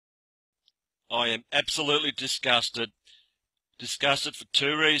I am absolutely disgusted. Disgusted for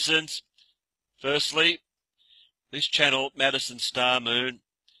two reasons. Firstly, this channel, Madison Star Moon,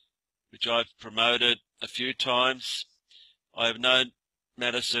 which I've promoted a few times. I have known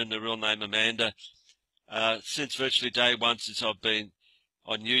Madison, the real name Amanda, since virtually day one since I've been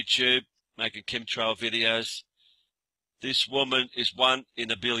on YouTube making chemtrail videos. This woman is 1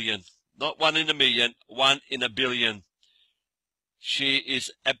 in a billion. Not 1 in a million, 1 in a billion. She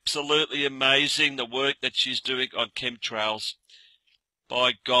is absolutely amazing, the work that she's doing on chemtrails.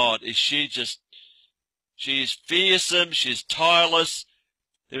 By God, she's fearsome, she's tireless.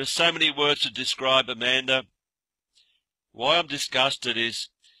 There are so many words to describe Amanda. Why I'm disgusted is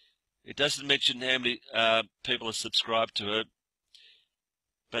it doesn't mention how many people are subscribed to her.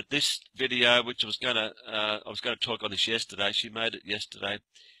 But this video, which I was going to talk on this yesterday, she made it yesterday,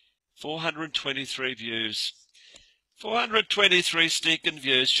 423 views. 423 stinking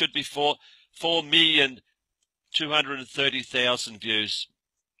views, should be 4,230,000 views.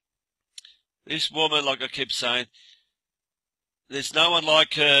 This woman, like I keep saying, there's no one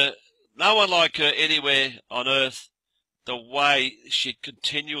like her anywhere on earth. The way she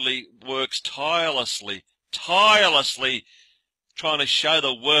continually works tirelessly, trying to show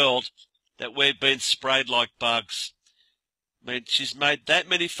the world that we've been sprayed like bugs. I mean, she's made that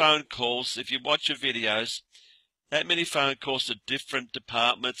many phone calls, if you watch her videos, that many phone calls to different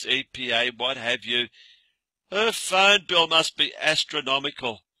departments, EPA, what have you. Her phone bill must be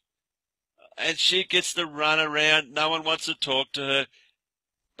astronomical. And she gets the run around. No one wants to talk to her.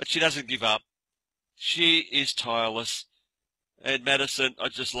 But she doesn't give up. She is tireless. And Madison, I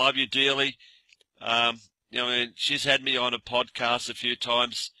just love you dearly. She's had me on a podcast a few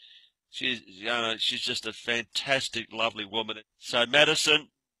times. She's just a fantastic, lovely woman. So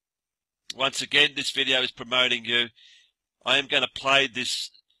Madison, once again, this video is promoting you. I am going to play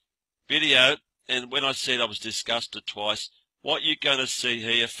this video, and when I said I was disgusted twice, what you're going to see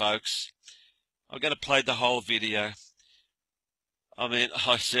here, folks, I'm going to play the whole video. I mean,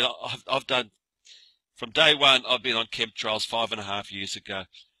 I said I've done, from day one, I've been on chemtrails 5.5 years ago.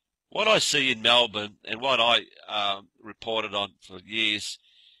 What I see in Melbourne, and what I reported on for years,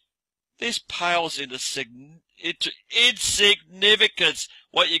 this pales into insignificance,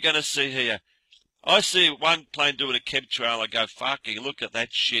 what you're going to see here. I see one plane doing a chemtrail, I go, fucking look at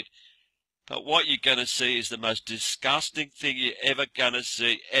that shit. But what you're going to see is the most disgusting thing you're ever going to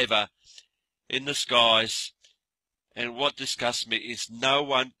see, ever, in the skies. And what disgusts me is no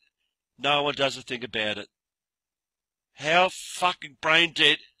one does a thing about it. How fucking brain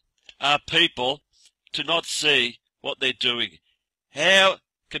dead are people to not see what they're doing? How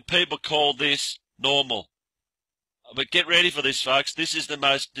can people call this normal? But get ready for this, folks. This is the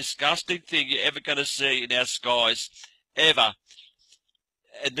most disgusting thing you're ever going to see in our skies, ever.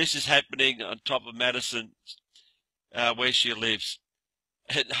 And this is happening on top of Madison, where she lives.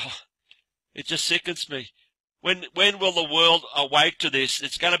 And it just sickens me. When will the world awake to this?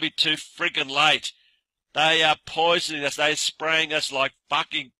 It's going to be too friggin' late. They are poisoning us. They are spraying us like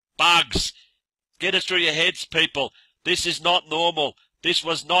fucking bugs. Get it through your heads, people. This is not normal. This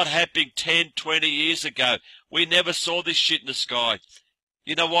was not happening 10, 20 years ago. We never saw this shit in the sky.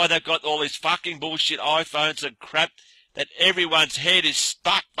 You know why they've got all these fucking bullshit iPhones and crap? That everyone's head is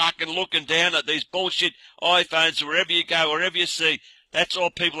stuck fucking looking down at these bullshit iPhones wherever you go, wherever you see. That's all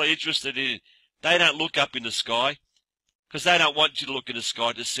people are interested in. They don't look up in the sky because they don't want you to look in the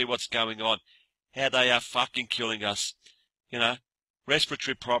sky to see what's going on. How they are fucking killing us. You know,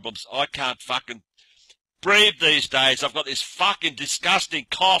 respiratory problems. I can't fucking breathe these days. I've got this fucking disgusting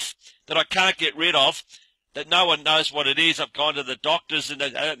cough that I can't get rid of, that no one knows what it is. I've gone to the doctors and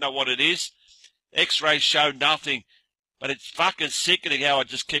they don't know what it is. X-rays show nothing. But it's fucking sickening how I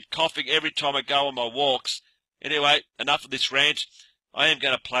just keep coughing every time I go on my walks. Anyway, enough of this rant. I am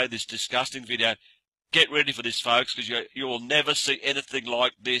going to play this disgusting video. Get ready for this, folks, because you will never see anything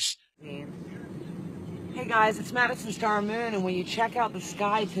like this. Hey guys, it's Madison Star Moon, and when you check out the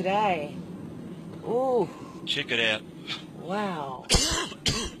sky today, ooh. Check it out. Wow.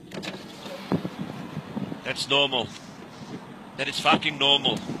 That's normal. That is fucking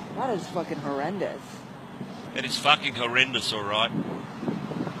normal. That is fucking horrendous. That is fucking horrendous, all right.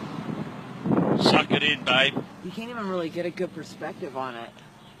 Suck it in, babe. You can't even really get a good perspective on it.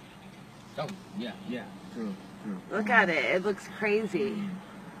 Oh, yeah, true. Look at it. It looks crazy.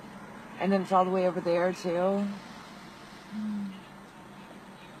 And then it's all the way over there, too.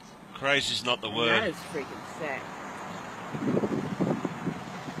 Crazy's not the word. That is freaking sick.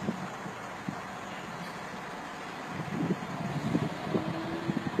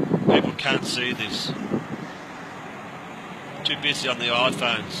 People can't see this. Too busy on the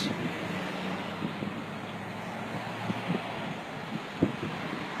iPhones.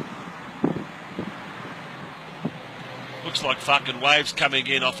 Looks like fucking waves coming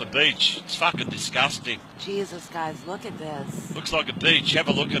in off a beach. It's fucking disgusting. Jesus, guys, look at this. Looks like a beach. Have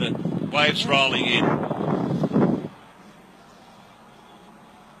a look at it. Waves rolling in.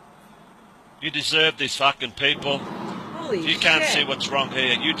 You deserve this, fucking people. Holy If you can't shit. see what's wrong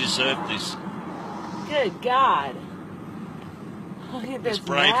here, you deserve this. Good God. Look at this This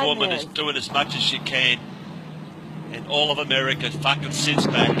brave woman madness. is doing as much as she can. And all of America fucking sits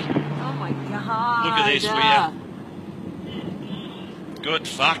back. Oh my God. Look at this, will ya? Good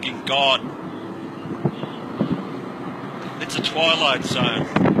fucking God. It's a twilight zone.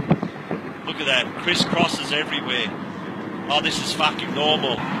 Look at that. Crisscrosses everywhere. Oh, this is fucking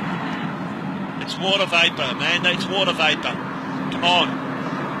normal. It's water vapor, man. It's water vapor. Come on.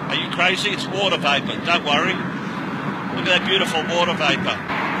 Are you crazy? It's water vapor. Don't worry. Look at that beautiful water vapor.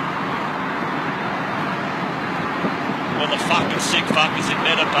 All the fucking sick fuckers in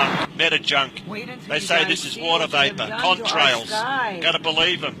Metajunk. Wait until They you say guys this is see water what they've vapor. done to our Contrails. sky. Gotta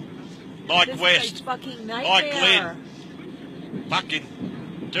believe them. Mike This West. is a fucking nightmare. Mike Lynn.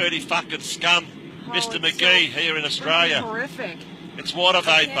 Fucking dirty fucking scum. Oh, Mr. it's McGee so here in freaking Australia. Horrific. It's water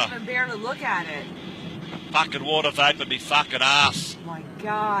I can't vapor. even bear to look at it. Fucking water vapor be fucking ass. Oh my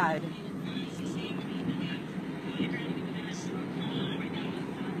God.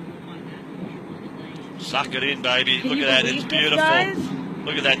 Suck it in, baby. Can Look you at that. believe It's this, beautiful. guys?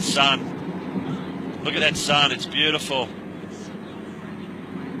 Look at that sun. Look at that sun. It's beautiful.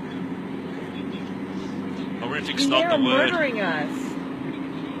 Horrific's And not they're the word. murdering us.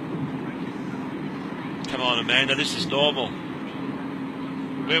 Come on, Amanda. This is normal.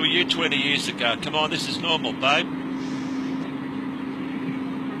 Where were you 20 years ago? Come on, this is normal, babe.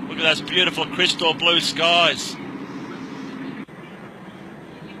 Look at those beautiful crystal blue skies.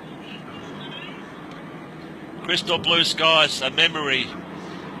 Crystal blue skies, a memory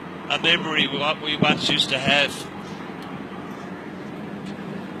what we once used to have.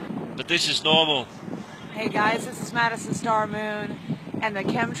 But this is normal. Hey guys, this is Madison Star Moon, and the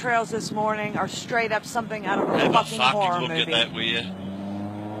chemtrails this morning are straight up something out of a Have a fucking horror fucking look movie. at that, will you?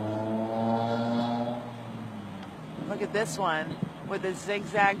 Look at this one with the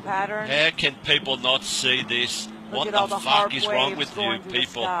zigzag pattern. How can people not see this? Look What at all the the harp fuck is wrong waves with you going through the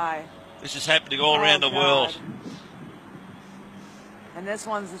people? sky. This is happening all Oh, around the God. world. And this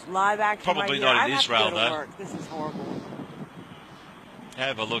one's just live action Probably right not here. in I have Israel, to go to though. work. This is horrible.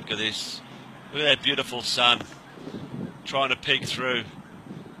 Have a look at this. Look at that beautiful sun trying to peek through.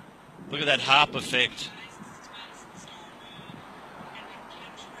 Look at that harp effect.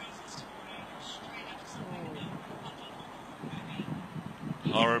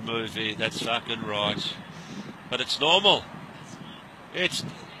 Horror movie, that's fucking right. But it's normal. It's...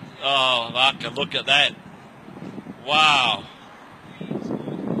 Oh, fucking look at that. Wow.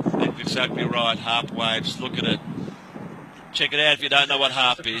 That's exactly right, harp waves. Look at it. Check it out if you don't know what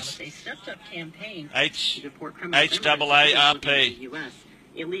harp is. HAARP.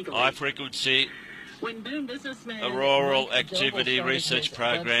 High frequency auroral activity research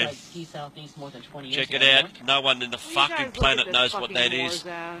program. Check it out. No one in the Will you guys fucking look planet at this knows what fucking that war is.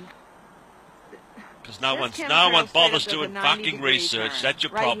 zone? Because no This one chemtrail straight bothers up does doing a 90 fucking degree research. turn. That's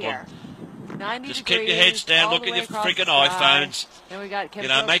your Right problem. here. 90 Just degrees, keep your heads down, all look the at way your across freaking the sky. iPhones. Then we got You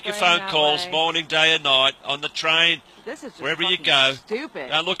know, make your spraying phone that calls way. morning, day and night, on the train, This is just wherever you fucking go. Stupid.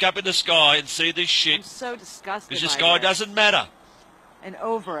 Don't look up in the sky and see this I'm shit, so disgusted because the by sky this. doesn't matter. And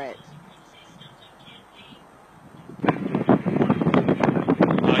over it.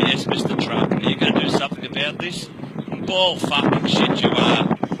 Oh yes, Mr. Trump, are you going to do something about this? Ball fucking shit you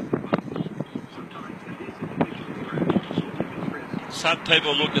are. Some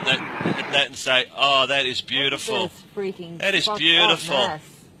people look at that and say, oh, that is beautiful. This freaking That is fucked up beautiful. mess.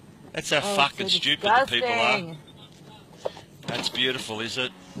 That's how Oh, fucking it's so stupid the people are. disgusting. That's beautiful, is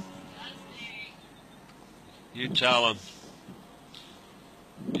it? You tell them.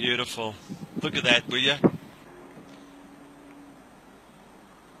 Beautiful. Look at that, will you?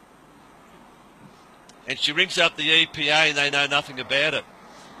 And she rings up the EPA and they know nothing about it.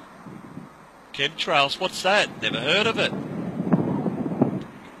 Chemtrails, what's that? Never heard of it.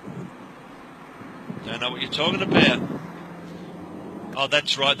 Don't know what you're talking about. Oh,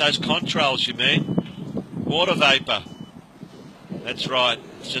 that's right, those contrails you mean. Water vapor. That's right,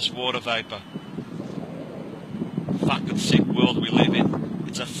 it's just water vapor. Fucking sick world we live in.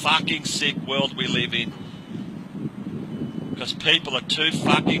 It's a fucking sick world we live in. Because people are too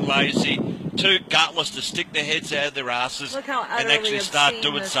fucking lazy, too gutless to stick their heads out of their asses Look how and utterly actually start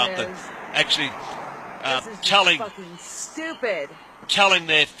obscene doing this something. is. Actually This is just telling fucking stupid.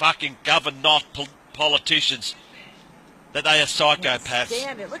 their fucking government politicians that they are Can't psychopaths.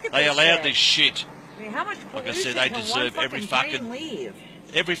 stand it. Look at They this allowed shit. this shit. I mean, how much Like I pollution said, they can deserve one every fucking fucking- train leave?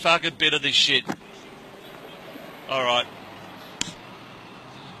 Every fucking bit of this shit. Alright.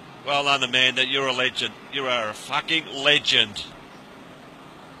 Well done, Amanda. You're a legend. You are a fucking legend.